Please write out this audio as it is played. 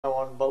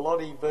On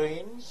Bellotti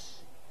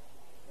Beans,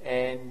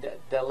 and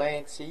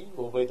Delancey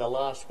will be the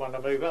last one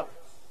to move up.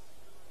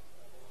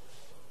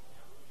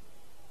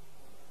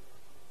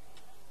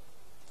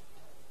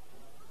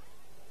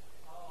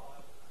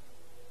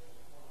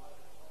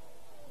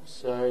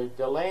 So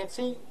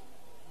Delancey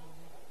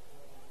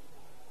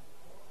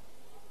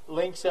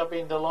links up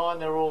into line,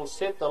 they're all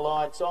set, the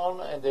lights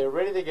on, and they're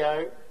ready to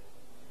go,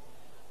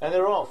 and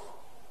they're off.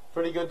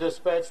 Pretty good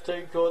dispatch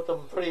too, caught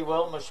them pretty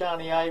well.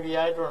 Mashani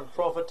Aviator and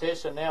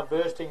Prophetess are now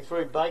bursting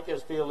through.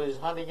 Bakersfield is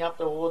hunting up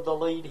toward the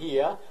lead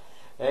here.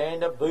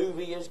 And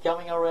Boovie is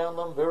coming around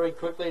them very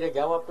quickly to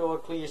go up to a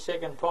clear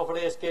second.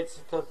 Prophetess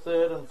gets to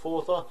third and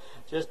fourth.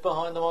 Just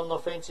behind them on the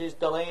fence is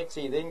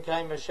Delancey. Then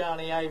came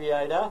Mashani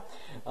Aviator.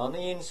 On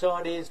the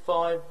inside is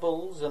Five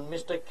Bulls, and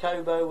Mr.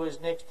 Kobo was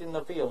next in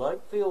the field.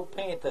 Oakfield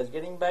Panthers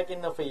getting back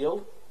in the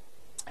field.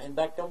 And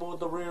back toward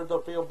the rear of the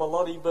field,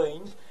 Bellotti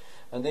Beans.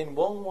 And then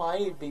Wong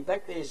Wei would be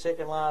back there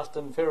second last,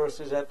 and Ferris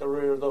is at the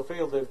rear of the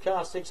field. They've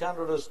cast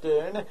 600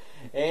 astern,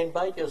 and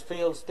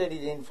Bakersfield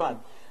steadied in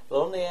front.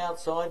 But on the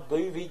outside,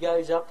 Boovie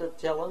goes up to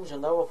challenge,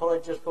 and they were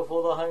followed just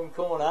before the home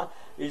corner.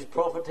 Is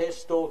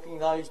Prophetess stalking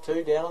those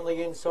two. Down on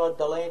the inside,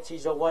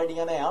 Delancey's awaiting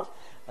an out,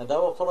 and they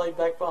were followed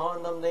back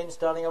behind them. Then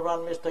starting a run,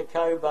 Mr.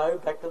 Kobo.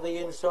 Back to the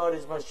inside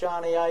is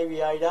Mashani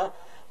Aviator.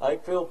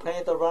 Oakfield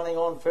Panther running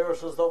on.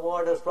 Ferris is the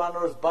widest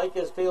runner as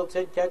Bakersfield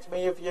said, catch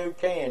me if you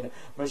can.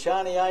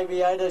 Mashani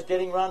Aviator's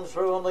getting runs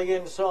through on the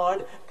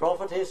inside.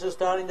 Prophetess is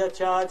starting to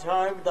charge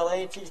home.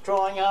 Delancey's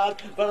trying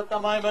hard, but at the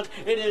moment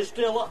it is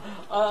still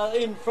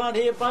in front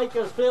here,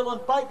 Bakersfield,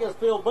 and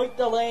Bakersfield beat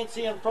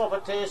Delancey and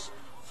Prophetess.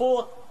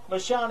 Fourth,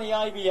 Mashani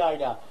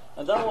Aviator.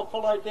 And they were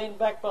followed then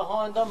back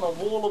behind them, a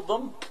wall of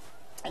them,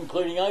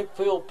 including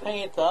Oakfield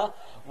Panther.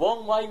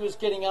 Wong Wei was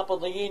getting up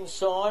on the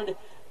inside.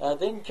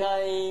 Then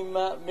came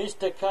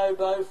Mr.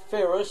 Kobo,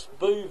 Ferris,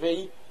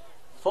 Boovie,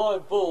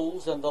 Five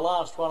Bulls, and the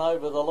last one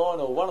over the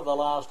line, or one of the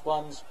last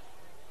ones,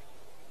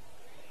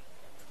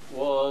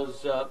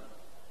 was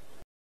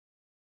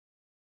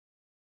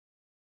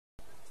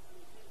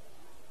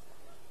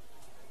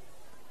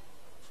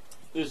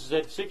this is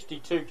at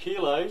 62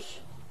 kilos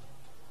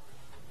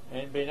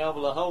and been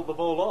able to hold them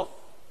all off.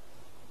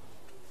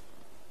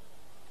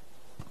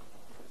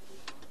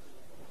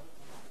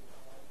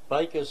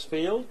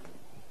 Bakersfield,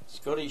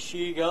 Scotty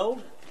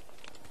Sheargold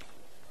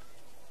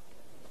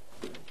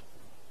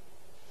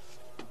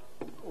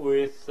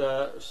with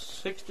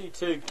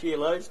 62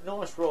 kilos.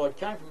 Nice ride,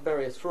 came from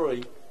barrier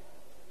 3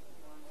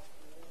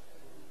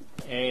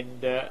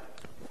 and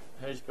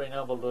has been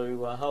able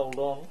to hold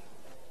on.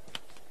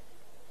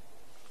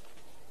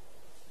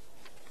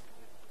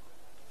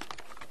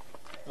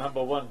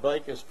 Number 1,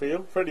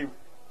 Bakersfield. Freddie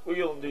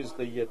Wheeland is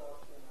the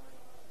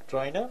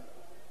trainer.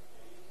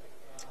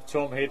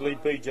 Tom Headley,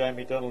 B.J.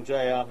 McDonald,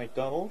 J.R.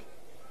 McDonald,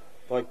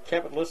 by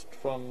Capitalist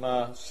from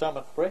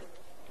Summit Brett.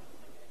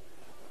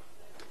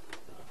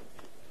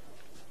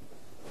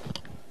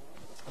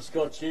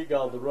 Scott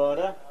Sheargold, the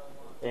rider,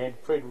 and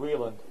Fred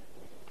Wheeland.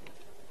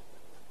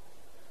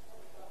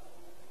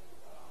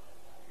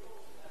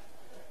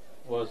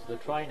 Was the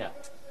trainer.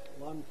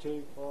 1,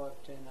 2, 5,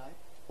 10, 8.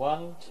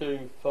 1,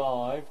 2,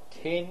 5,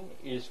 10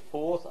 is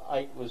fourth,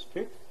 8 was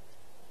fifth.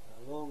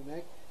 A long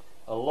neck.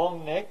 A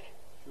long neck.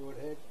 Short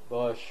head.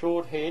 By a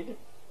short head.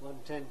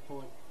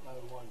 110.01.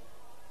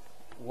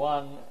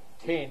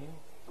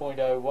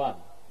 110.01.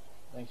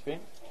 Thanks, Ben.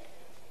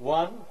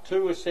 1,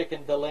 2 a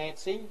second,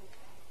 Delancey,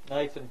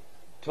 Nathan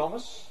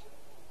Thomas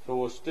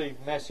for Steve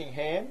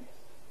Massingham.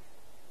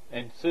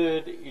 And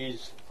third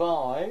is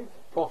 5,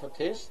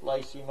 Prophetess,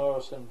 Lacey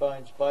Morrison,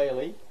 Bones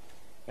Bailey.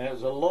 And it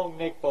was a long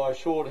neck by a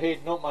short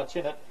head, not much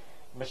in it.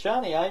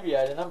 Mashani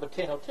Aviator, number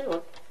 10. I'll tell you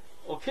what,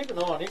 I'll keep an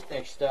eye on it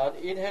next start.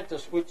 It had to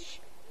switch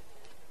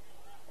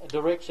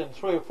direction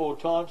 3 or 4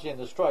 times in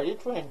the straight.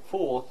 It ran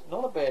fourth,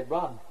 not a bad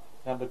run.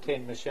 Number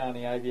 10,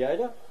 Mashani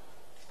Aviator.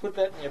 Put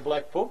that in your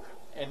black book.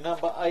 And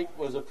number 8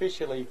 was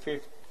officially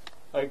fifth,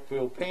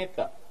 Oakfield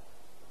Panther.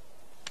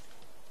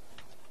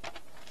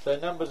 So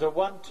numbers are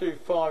 1, 2,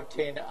 5,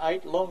 10,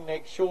 8. Long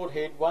neck, short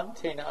head,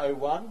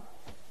 110.01.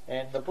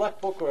 And the black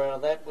booker out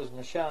of that was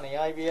Mashani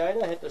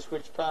Aviator. Had to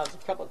switch paths a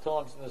couple of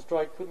times in the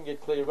straight, couldn't get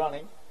clear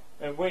running.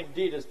 And when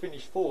did, has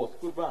finished fourth.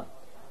 Good run.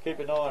 Keep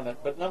an eye on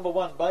it. But number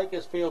 1,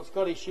 Bakersfield,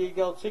 Scotty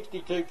Sheargold,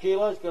 62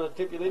 kilos, got to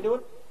tip you into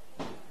it.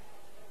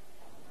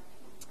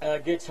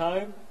 Gets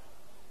home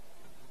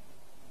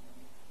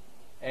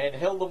and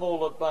held them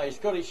all at bay.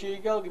 Scotty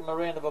Sheargold, give him a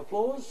round of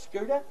applause.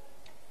 Scooter.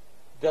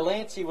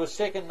 Delancey was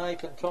second,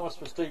 Nathan Thomas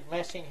for Steve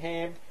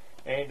Massingham,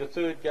 and the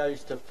third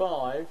goes to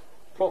 5,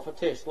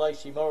 Prophetess,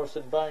 Lacey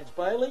Morrison, Bones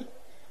Bailey,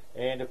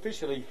 and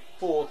officially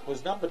fourth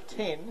was number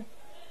 10,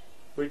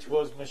 which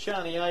was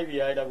Mashani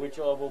Aviator, which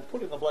I will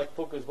put in the black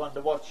book as one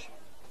to watch.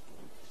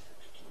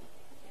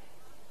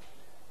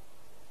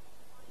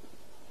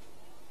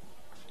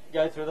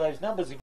 Go through those numbers again.